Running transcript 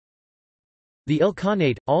The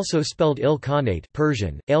Ilkhanate, also spelled Ilkhanate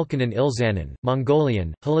Persian, Elkanan Ilzanan,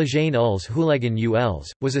 Mongolian, Hulajain Uls Hulagan Uls,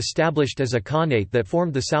 was established as a khanate that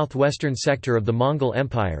formed the southwestern sector of the Mongol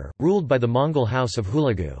Empire, ruled by the Mongol House of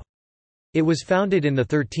Hulagu. It was founded in the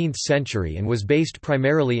 13th century and was based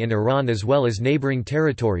primarily in Iran as well as neighboring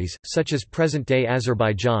territories, such as present-day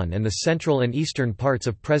Azerbaijan and the central and eastern parts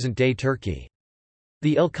of present-day Turkey.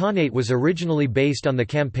 The Ilkhanate was originally based on the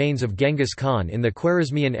campaigns of Genghis Khan in the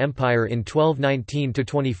Khwarezmian Empire in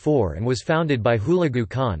 1219–24 and was founded by Hulagu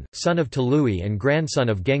Khan, son of Tului and grandson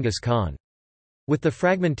of Genghis Khan. With the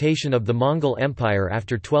fragmentation of the Mongol Empire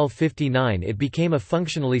after 1259, it became a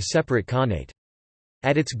functionally separate khanate.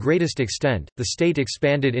 At its greatest extent, the state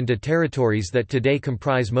expanded into territories that today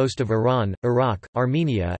comprise most of Iran, Iraq,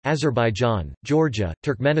 Armenia, Azerbaijan, Georgia,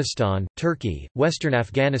 Turkmenistan, Turkey, western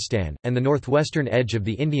Afghanistan, and the northwestern edge of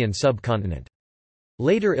the Indian subcontinent.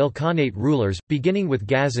 Later Ilkhanate rulers, beginning with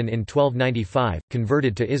Ghazan in 1295,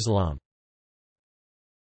 converted to Islam.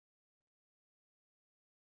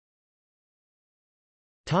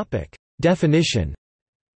 Definition.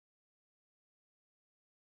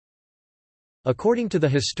 According to the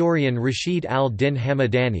historian Rashid al-Din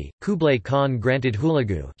Hamadani, Kublai Khan granted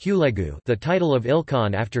Hulagu the title of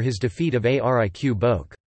Ilkhan after his defeat of Ariq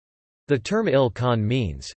Böke. The term Ilkhan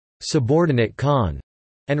means, "subordinate Khan",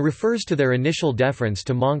 and refers to their initial deference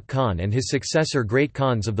to Möngke Khan and his successor Great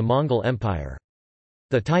Khans of the Mongol Empire.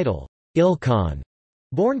 The title, Ilkhan,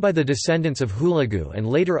 borne by the descendants of Hulagu and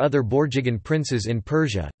later other Borjigin princes in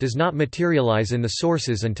Persia, does not materialize in the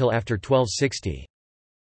sources until after 1260.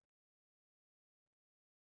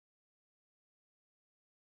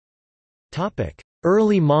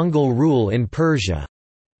 Early Mongol rule in Persia.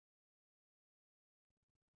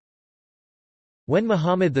 When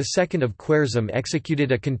Muhammad II of Khwarezm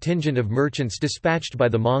executed a contingent of merchants dispatched by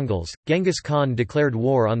the Mongols, Genghis Khan declared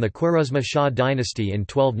war on the Khwarezma Shah dynasty in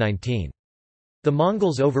 1219. The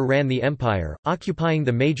Mongols overran the empire, occupying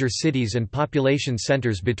the major cities and population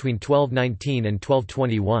centers between 1219 and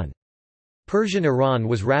 1221. Persian Iran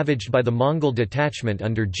was ravaged by the Mongol detachment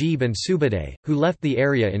under Jib and Subutai, who left the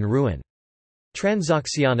area in ruin.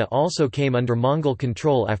 Transoxiana also came under Mongol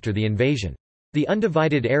control after the invasion. The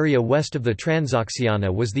undivided area west of the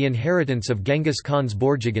Transoxiana was the inheritance of Genghis Khan's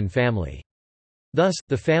Borjigin family. Thus,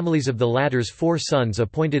 the families of the latter's four sons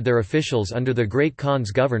appointed their officials under the Great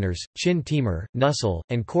Khan's governors, Chin Timur, Nusul,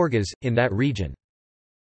 and Korgaz, in that region.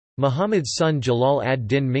 Muhammad's son Jalal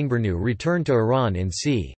ad-Din Mingburnu returned to Iran in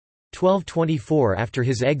c. 1224 after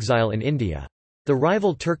his exile in India. The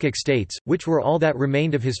rival Turkic states, which were all that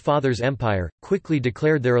remained of his father's empire, quickly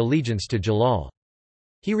declared their allegiance to Jalal.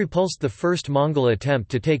 He repulsed the first Mongol attempt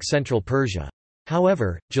to take central Persia.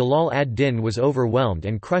 However, Jalal ad-Din was overwhelmed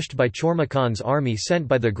and crushed by Chormakhan's army sent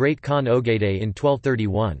by the Great Khan Ogedei in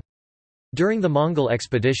 1231. During the Mongol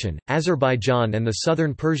expedition, Azerbaijan and the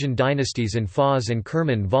southern Persian dynasties in Fars and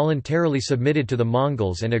Kerman voluntarily submitted to the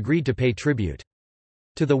Mongols and agreed to pay tribute.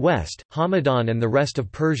 To the west, Hamadan and the rest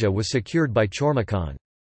of Persia was secured by Chormakhan.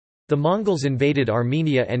 The Mongols invaded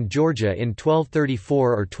Armenia and Georgia in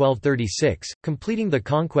 1234 or 1236, completing the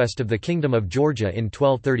conquest of the Kingdom of Georgia in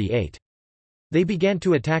 1238. They began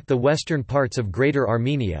to attack the western parts of Greater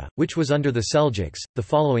Armenia, which was under the Seljuks, the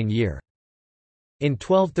following year. In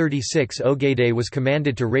 1236 Ogedei was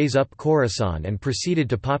commanded to raise up Khorasan and proceeded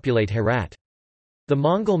to populate Herat. The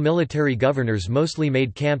Mongol military governors mostly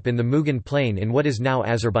made camp in the Mugan Plain in what is now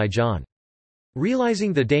Azerbaijan.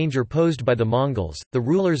 Realizing the danger posed by the Mongols, the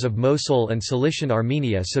rulers of Mosul and Cilician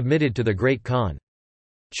Armenia submitted to the Great Khan.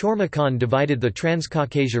 Chormakhan divided the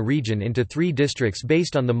Transcaucasia region into three districts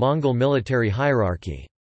based on the Mongol military hierarchy.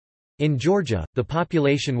 In Georgia, the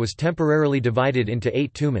population was temporarily divided into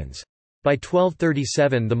 8 tumans. By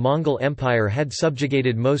 1237 the Mongol Empire had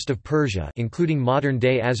subjugated most of Persia including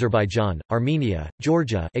modern-day Azerbaijan, Armenia,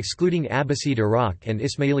 Georgia excluding Abbasid Iraq and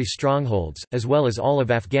Ismaili strongholds, as well as all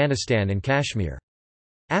of Afghanistan and Kashmir.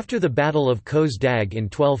 After the Battle of Koz Dag in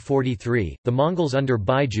 1243, the Mongols under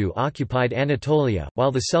Baiju occupied Anatolia,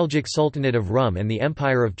 while the Seljuk Sultanate of Rum and the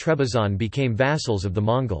Empire of Trebizond became vassals of the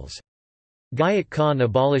Mongols. Gayat Khan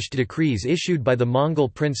abolished decrees issued by the Mongol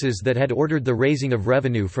princes that had ordered the raising of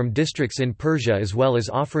revenue from districts in Persia as well as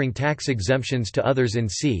offering tax exemptions to others in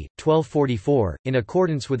c. 1244. In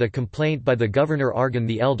accordance with a complaint by the governor Arghun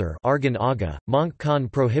the Elder, Arghun Aga, Möngke Khan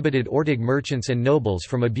prohibited Ortig merchants and nobles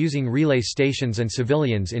from abusing relay stations and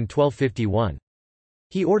civilians in 1251.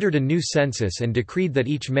 He ordered a new census and decreed that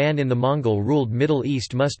each man in the Mongol-ruled Middle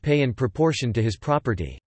East must pay in proportion to his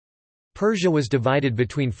property. Persia was divided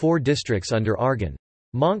between 4 districts under Arghun.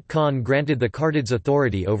 Möngke Khan granted the Kartids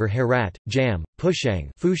authority over Herat, Jam,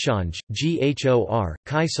 Pushang, Fushanj, Ghor,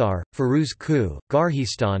 Kaisar, Firuz Ku,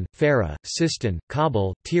 Garhistan, Farah, Sistan,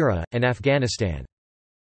 Kabul, Tira, and Afghanistan.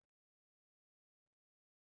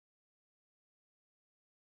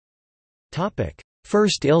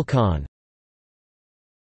 First Ilkhan.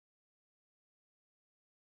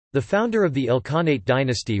 The founder of the Ilkhanate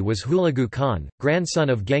dynasty was Hulagu Khan, grandson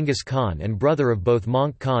of Genghis Khan and brother of both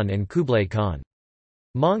Möngke Khan and Kublai Khan.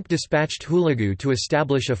 Möngke dispatched Hulagu to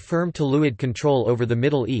establish a firm Tuluid control over the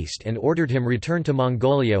Middle East and ordered him return to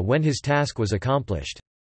Mongolia when his task was accomplished.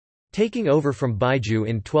 Taking over from Baiju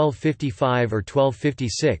in 1255 or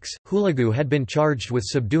 1256, Hulagu had been charged with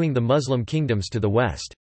subduing the Muslim kingdoms to the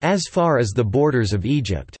west, as far as the borders of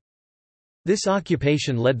Egypt. This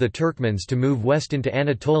occupation led the Turkmens to move west into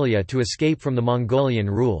Anatolia to escape from the Mongolian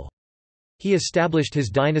rule. He established his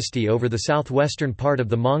dynasty over the southwestern part of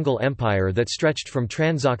the Mongol Empire that stretched from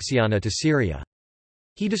Transoxiana to Syria.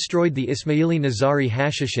 He destroyed the Ismaili Nizari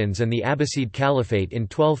Hashishins and the Abbasid Caliphate in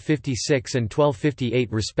 1256 and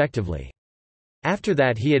 1258 respectively. After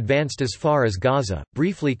that he advanced as far as Gaza,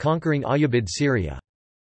 briefly conquering Ayyubid Syria.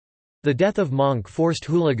 The death of Möngke forced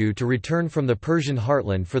Hulagu to return from the Persian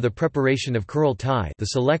heartland for the preparation of Kurultai, the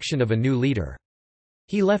selection of a new leader.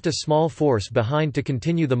 He left a small force behind to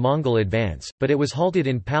continue the Mongol advance, but it was halted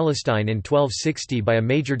in Palestine in 1260 by a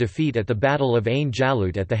major defeat at the Battle of Ain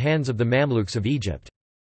Jalut at the hands of the Mamluks of Egypt.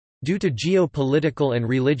 Due to geopolitical and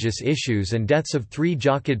religious issues and deaths of 3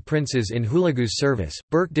 Jochid princes in Hulagu's service,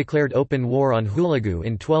 Böke declared open war on Hulagu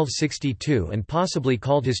in 1262 and possibly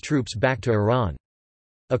called his troops back to Iran.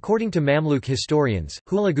 According to Mamluk historians,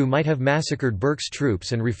 Hulagu might have massacred Böke's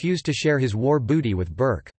troops and refused to share his war booty with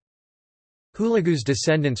Böke. Hulagu's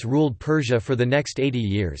descendants ruled Persia for the next 80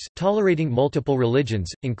 years, tolerating multiple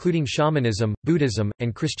religions, including shamanism, Buddhism,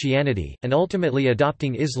 and Christianity, and ultimately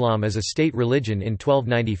adopting Islam as a state religion in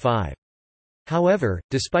 1295. However,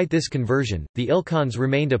 despite this conversion, the Ilkhans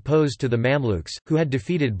remained opposed to the Mamluks, who had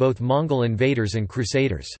defeated both Mongol invaders and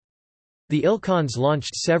crusaders. The Ilkhans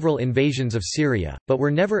launched several invasions of Syria, but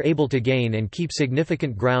were never able to gain and keep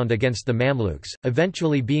significant ground against the Mamluks,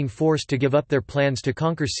 eventually being forced to give up their plans to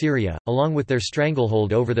conquer Syria, along with their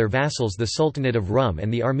stranglehold over their vassals the Sultanate of Rum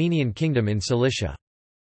and the Armenian Kingdom in Cilicia.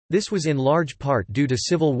 This was in large part due to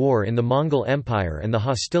civil war in the Mongol Empire and the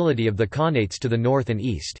hostility of the Khanates to the north and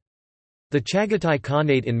east. The Chagatai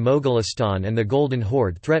Khanate in Mogolistan and the Golden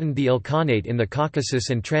Horde threatened the Ilkhanate in the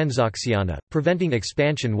Caucasus and Transoxiana, preventing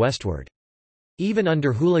expansion westward. Even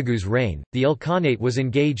under Hulagu's reign, the Ilkhanate was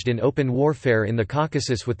engaged in open warfare in the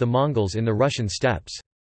Caucasus with the Mongols in the Russian steppes.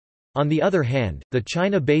 On the other hand, the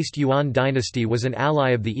China-based Yuan dynasty was an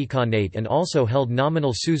ally of the Ilkhanate and also held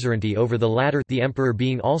nominal suzerainty over the latter, the emperor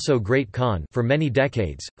being also Great Khan. For many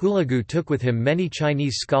decades, Hulagu took with him many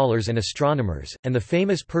Chinese scholars and astronomers, and the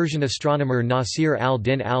famous Persian astronomer Nasir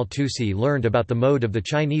al-Din al-Tusi learned about the mode of the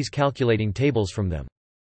Chinese calculating tables from them.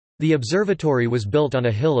 The observatory was built on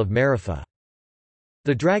a hill of Marifa.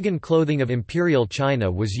 The dragon clothing of imperial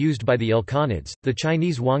China was used by the Ilkhanids. The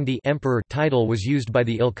Chinese Huangdi emperor title was used by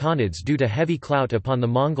the Ilkhanids due to heavy clout upon the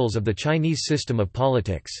Mongols of the Chinese system of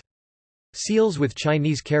politics. Seals with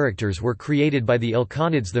Chinese characters were created by the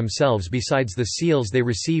Ilkhanids themselves besides the seals they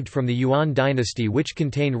received from the Yuan dynasty, which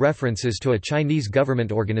contain references to a Chinese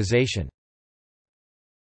government organization.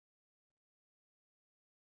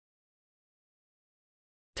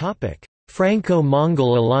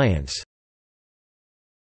 Franco-Mongol alliance.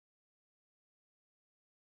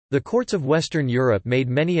 The courts of Western Europe made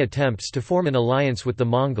many attempts to form an alliance with the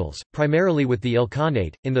Mongols, primarily with the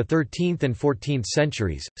Ilkhanate, in the 13th and 14th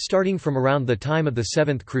centuries. Starting from around the time of the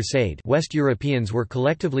Seventh Crusade, West Europeans were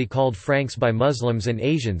collectively called Franks by Muslims and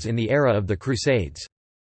Asians in the era of the Crusades.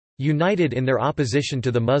 United in their opposition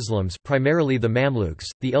to the Muslims, primarily the Mamluks,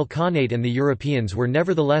 the Ilkhanate and the Europeans were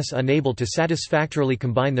nevertheless unable to satisfactorily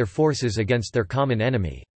combine their forces against their common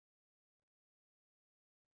enemy.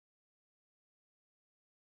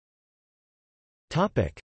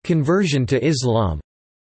 Conversion to Islam.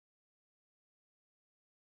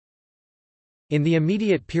 In the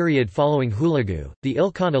immediate period following Hulagu, the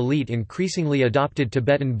Ilkhan elite increasingly adopted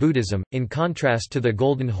Tibetan Buddhism, in contrast to the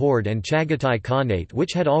Golden Horde and Chagatai Khanate,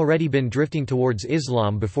 which had already been drifting towards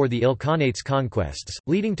Islam before the Ilkhanate's conquests,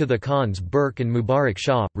 leading to the Khans Böke and Mubarak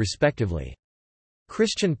Shah, respectively.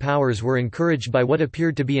 Christian powers were encouraged by what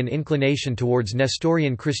appeared to be an inclination towards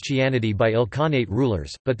Nestorian Christianity by Ilkhanate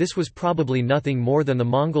rulers, but this was probably nothing more than the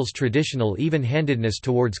Mongols' traditional even-handedness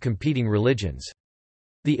towards competing religions.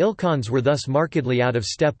 The Ilkhans were thus markedly out of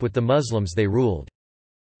step with the Muslims they ruled.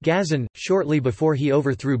 Ghazan, shortly before he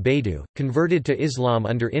overthrew Baidu, converted to Islam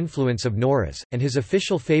under influence of Noruz, and his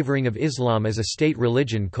official favoring of Islam as a state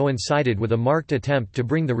religion coincided with a marked attempt to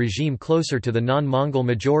bring the regime closer to the non-Mongol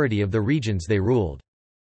majority of the regions they ruled.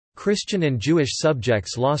 Christian and Jewish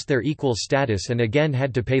subjects lost their equal status and again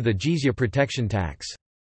had to pay the jizya protection tax.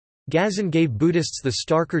 Ghazan gave Buddhists the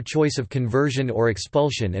starker choice of conversion or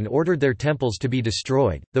expulsion and ordered their temples to be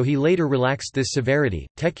destroyed, though he later relaxed this severity.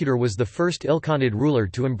 Tekuder was the first Ilkhanate ruler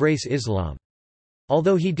to embrace Islam.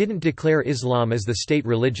 Although he didn't declare Islam as the state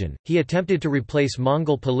religion, he attempted to replace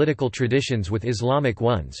Mongol political traditions with Islamic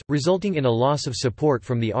ones, resulting in a loss of support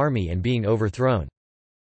from the army and being overthrown.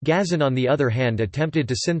 Ghazan on the other hand attempted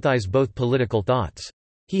to synthesize both political thoughts.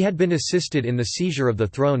 He had been assisted in the seizure of the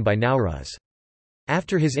throne by Nawruz.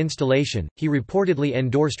 After his installation, he reportedly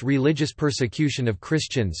endorsed religious persecution of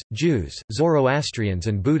Christians, Jews, Zoroastrians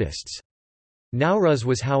and Buddhists. Nawruz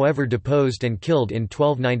was however deposed and killed in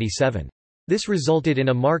 1297. This resulted in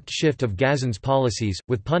a marked shift of Ghazan's policies,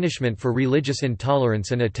 with punishment for religious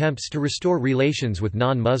intolerance and attempts to restore relations with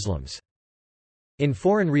non-Muslims. In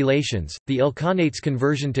foreign relations, the Ilkhanate's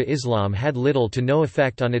conversion to Islam had little to no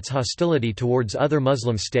effect on its hostility towards other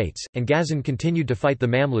Muslim states, and Ghazan continued to fight the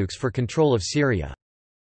Mamluks for control of Syria.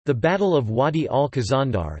 The Battle of Wadi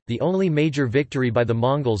al-Khazandar, the only major victory by the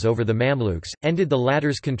Mongols over the Mamluks, ended the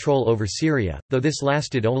latter's control over Syria, though this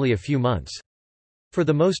lasted only a few months. For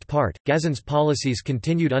the most part, Ghazan's policies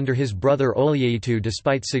continued under his brother Oljaitu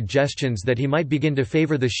despite suggestions that he might begin to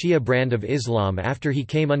favor the Shia brand of Islam after he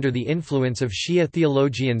came under the influence of Shia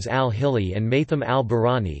theologians al-Hili and Maitham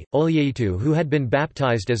al-Barani. Oljaitu, who had been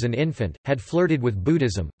baptized as an infant, had flirted with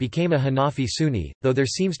Buddhism, became a Hanafi Sunni, though there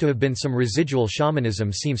seems to have been some residual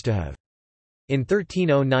shamanism seems to have. In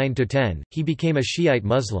 1309–10, he became a Shiite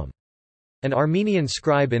Muslim. An Armenian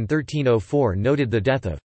scribe in 1304 noted the death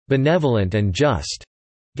of benevolent and just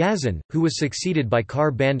Ghazan, who was succeeded by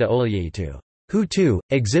Kar Banda Oljaitu, who too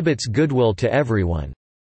exhibits goodwill to everyone.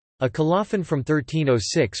 A colophon from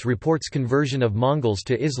 1306 reports conversion of Mongols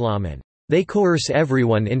to Islam and they coerce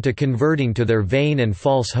everyone into converting to their vain and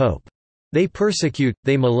false hope. They persecute,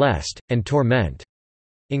 they molest, and torment,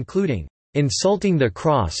 including insulting the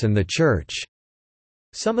cross and the church.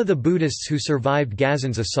 Some of the Buddhists who survived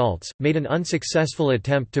Ghazan's assaults, made an unsuccessful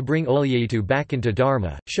attempt to bring Oljaitu back into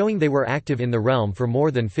Dharma, showing they were active in the realm for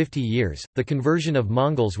more than 50 years. The conversion of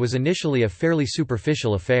Mongols was initially a fairly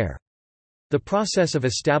superficial affair. The process of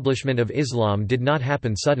establishment of Islam did not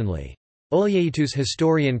happen suddenly. Oljaitu's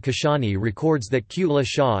historian Kashani records that Qutla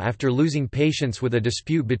Shah, after losing patience with a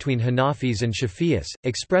dispute between Hanafis and Shafi'is,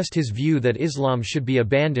 expressed his view that Islam should be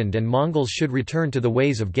abandoned and Mongols should return to the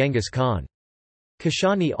ways of Genghis Khan.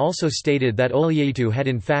 Kashani also stated that Oljaitu had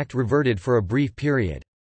in fact reverted for a brief period.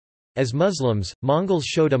 As Muslims, Mongols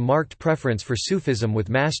showed a marked preference for Sufism, with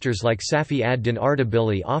masters like Safi ad-Din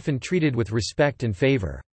Ardabili often treated with respect and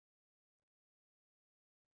favor.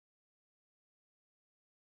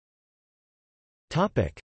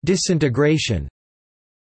 Disintegration.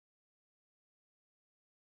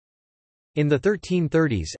 In the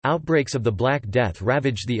 1330s, outbreaks of the Black Death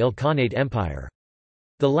ravaged the Ilkhanate Empire.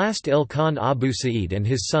 The last Ilkhan Abu Sa'id and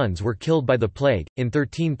his sons were killed by the plague. In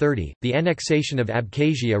 1330, the annexation of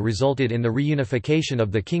Abkhazia resulted in the reunification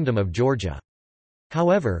of the Kingdom of Georgia.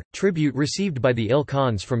 However, tribute received by the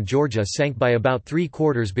Ilkhans from Georgia sank by about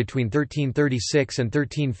 3/4 between 1336 and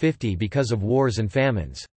 1350 because of wars and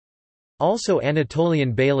famines. Also,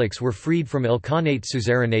 Anatolian beyliks were freed from Ilkhanate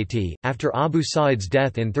suzerainty. After Abu Sa'id's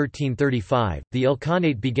death in 1335, the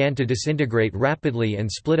Ilkhanate began to disintegrate rapidly and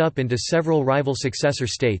split up into several rival successor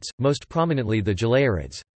states, most prominently the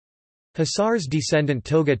Jalayirids. Hasar's descendant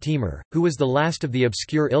Toga Timur, who was the last of the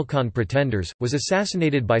obscure Ilkhan pretenders, was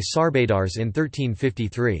assassinated by Sarbadars in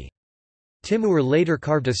 1353. Timur later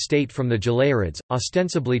carved a state from the Jalayirids,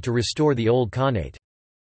 ostensibly to restore the old Khanate.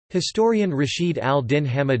 Historian Rashid al-Din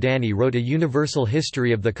Hamadani wrote a universal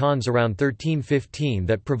history of the Khans around 1315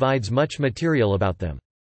 that provides much material about them.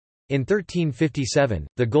 In 1357,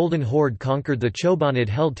 the Golden Horde conquered the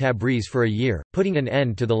Chobanid-held Tabriz for a year, putting an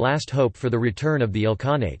end to the last hope for the return of the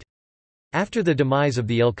Ilkhanate. After the demise of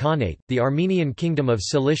the Ilkhanate, the Armenian kingdom of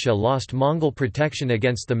Cilicia lost Mongol protection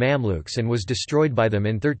against the Mamluks and was destroyed by them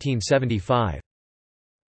in 1375.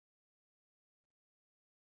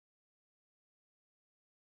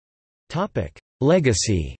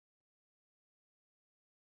 Legacy.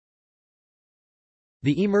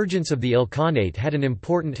 The emergence of the Ilkhanate had an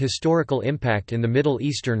important historical impact in the Middle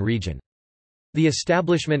Eastern region. The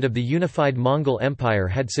establishment of the unified Mongol Empire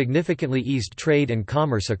had significantly eased trade and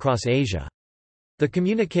commerce across Asia. The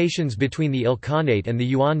communications between the Ilkhanate and the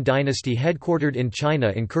Yuan dynasty headquartered in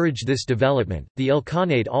China encouraged this development. The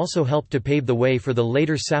Ilkhanate also helped to pave the way for the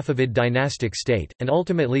later Safavid dynastic state, and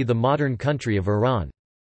ultimately the modern country of Iran.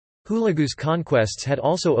 Hulagu's conquests had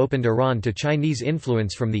also opened Iran to Chinese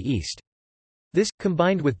influence from the east. This,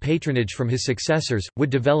 combined with patronage from his successors,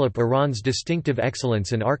 would develop Iran's distinctive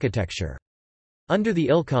excellence in architecture. Under the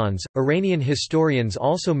Ilkhans, Iranian historians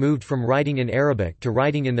also moved from writing in Arabic to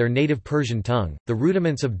writing in their native Persian tongue. The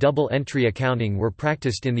rudiments of double entry accounting were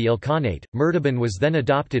practiced in the Ilkhanate. Murtaban was then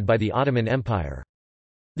adopted by the Ottoman Empire.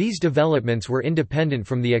 These developments were independent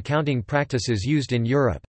from the accounting practices used in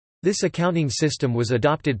Europe. This accounting system was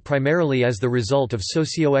adopted primarily as the result of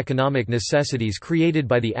socio-economic necessities created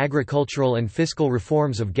by the agricultural and fiscal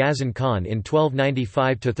reforms of Ghazan Khan in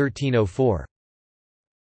 1295–1304.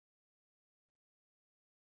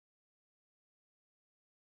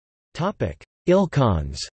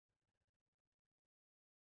 Ilkhans.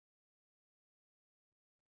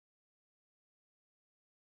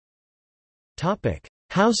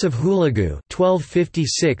 House of Hulagu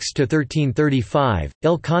 1256–1335,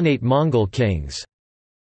 Ilkhanate Mongol kings.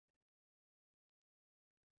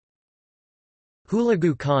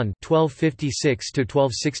 Hulagu Khan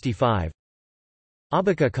 1256–1265,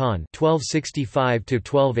 Böke Khan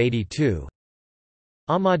 1265–1282,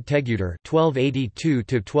 Ahmad Teguder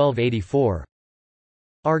 1282–1284,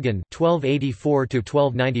 Argan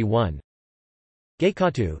 1284–1291,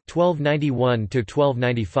 Geykatu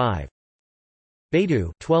 1291–1295,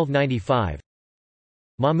 Baidu 1295,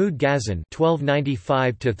 Mahmud Ghazan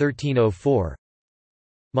 1295–1304,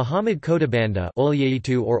 Muhammad Kodabanda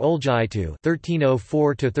Olyaitu or Oljaitu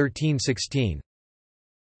 1304–1316,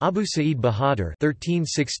 Abu Sa'id Bahadur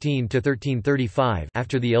 1316–1335.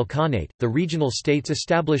 After the Ilkhanate, the regional states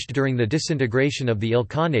established during the disintegration of the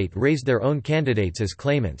Ilkhanate raised their own candidates as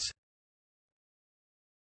claimants.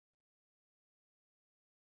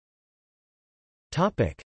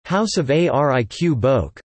 Topic: House of Ariq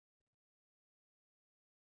Böke.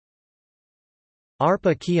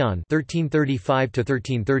 Arpa Kian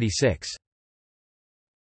 1335–1336.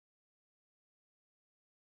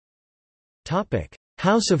 Topic: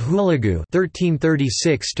 House of Hulagu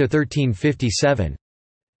 1336–1357.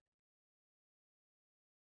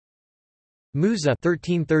 Musa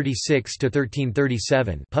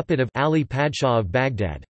 1336–1337, puppet of Ali Padshah of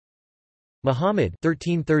Baghdad. Muhammad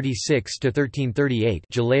 1336–1338,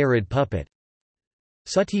 Jalayirid puppet.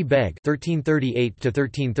 Suti Beg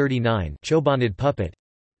 1338–1339, Chobanid puppet.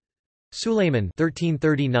 Sulayman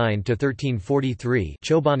 1339–1343,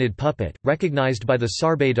 Chobanid puppet, recognized by the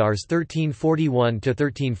Sarbadars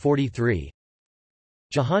 1341–1343.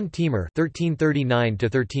 Jahan Timur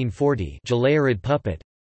 1339–1340, Jalayirid puppet.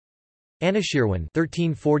 Anushirwan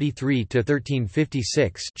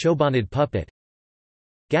 1343–1356, Chobanid puppet.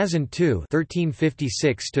 Ghazan II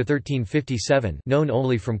 1356–1357, known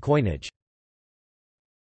only from coinage.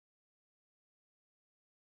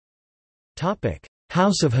 Topic: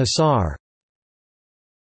 House of Hasar.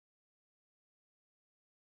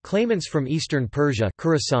 Claimants from eastern Persia,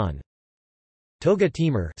 Khorasan. Toga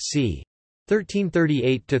Timur, c.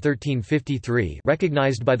 1338–1353,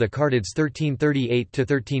 recognized by the Kartids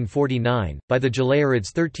 1338–1349, by the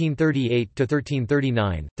Jalayirids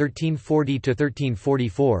 1338–1339,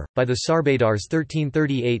 1340–1344, by the Sarbadars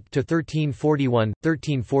 1338–1341,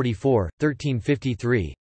 1344,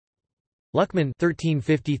 1353. Luqman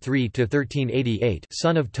 1353–1388,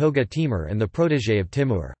 son of Toga Timur and the protégé of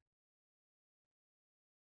Timur.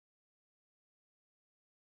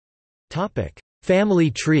 Topic: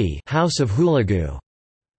 Family tree, House of Hulagu.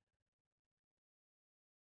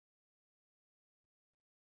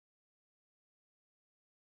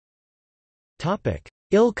 Topic: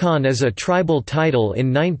 Ilkhan as a tribal title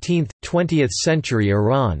in 19th–20th century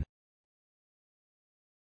Iran.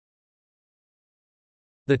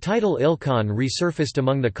 The title Ilkhan resurfaced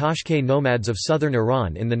among the Qashqai nomads of southern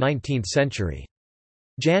Iran in the 19th century.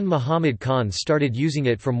 Jan Muhammad Khan started using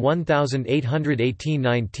it from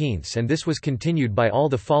 1818–19, and this was continued by all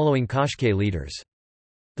the following Qashqai leaders.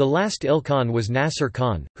 The last Ilkhan was Nasser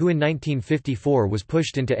Khan, who in 1954 was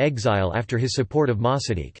pushed into exile after his support of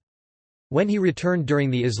Mossadegh. When he returned during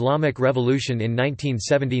the Islamic Revolution in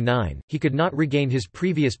 1979, he could not regain his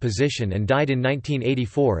previous position and died in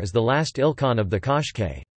 1984 as the last Ilkhan of the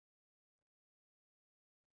Qashqai.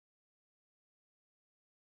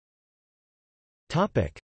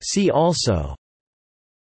 See also: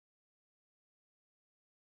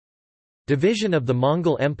 Division of the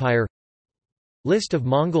Mongol Empire, List of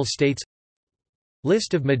Mongol states,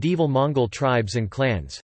 List of medieval Mongol tribes and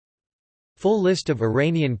clans, Full list of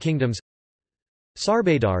Iranian kingdoms,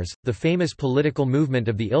 Sarbadars, the famous political movement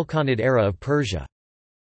of the Ilkhanate era of Persia.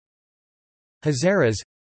 Hazaras.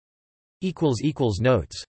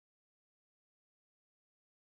 Notes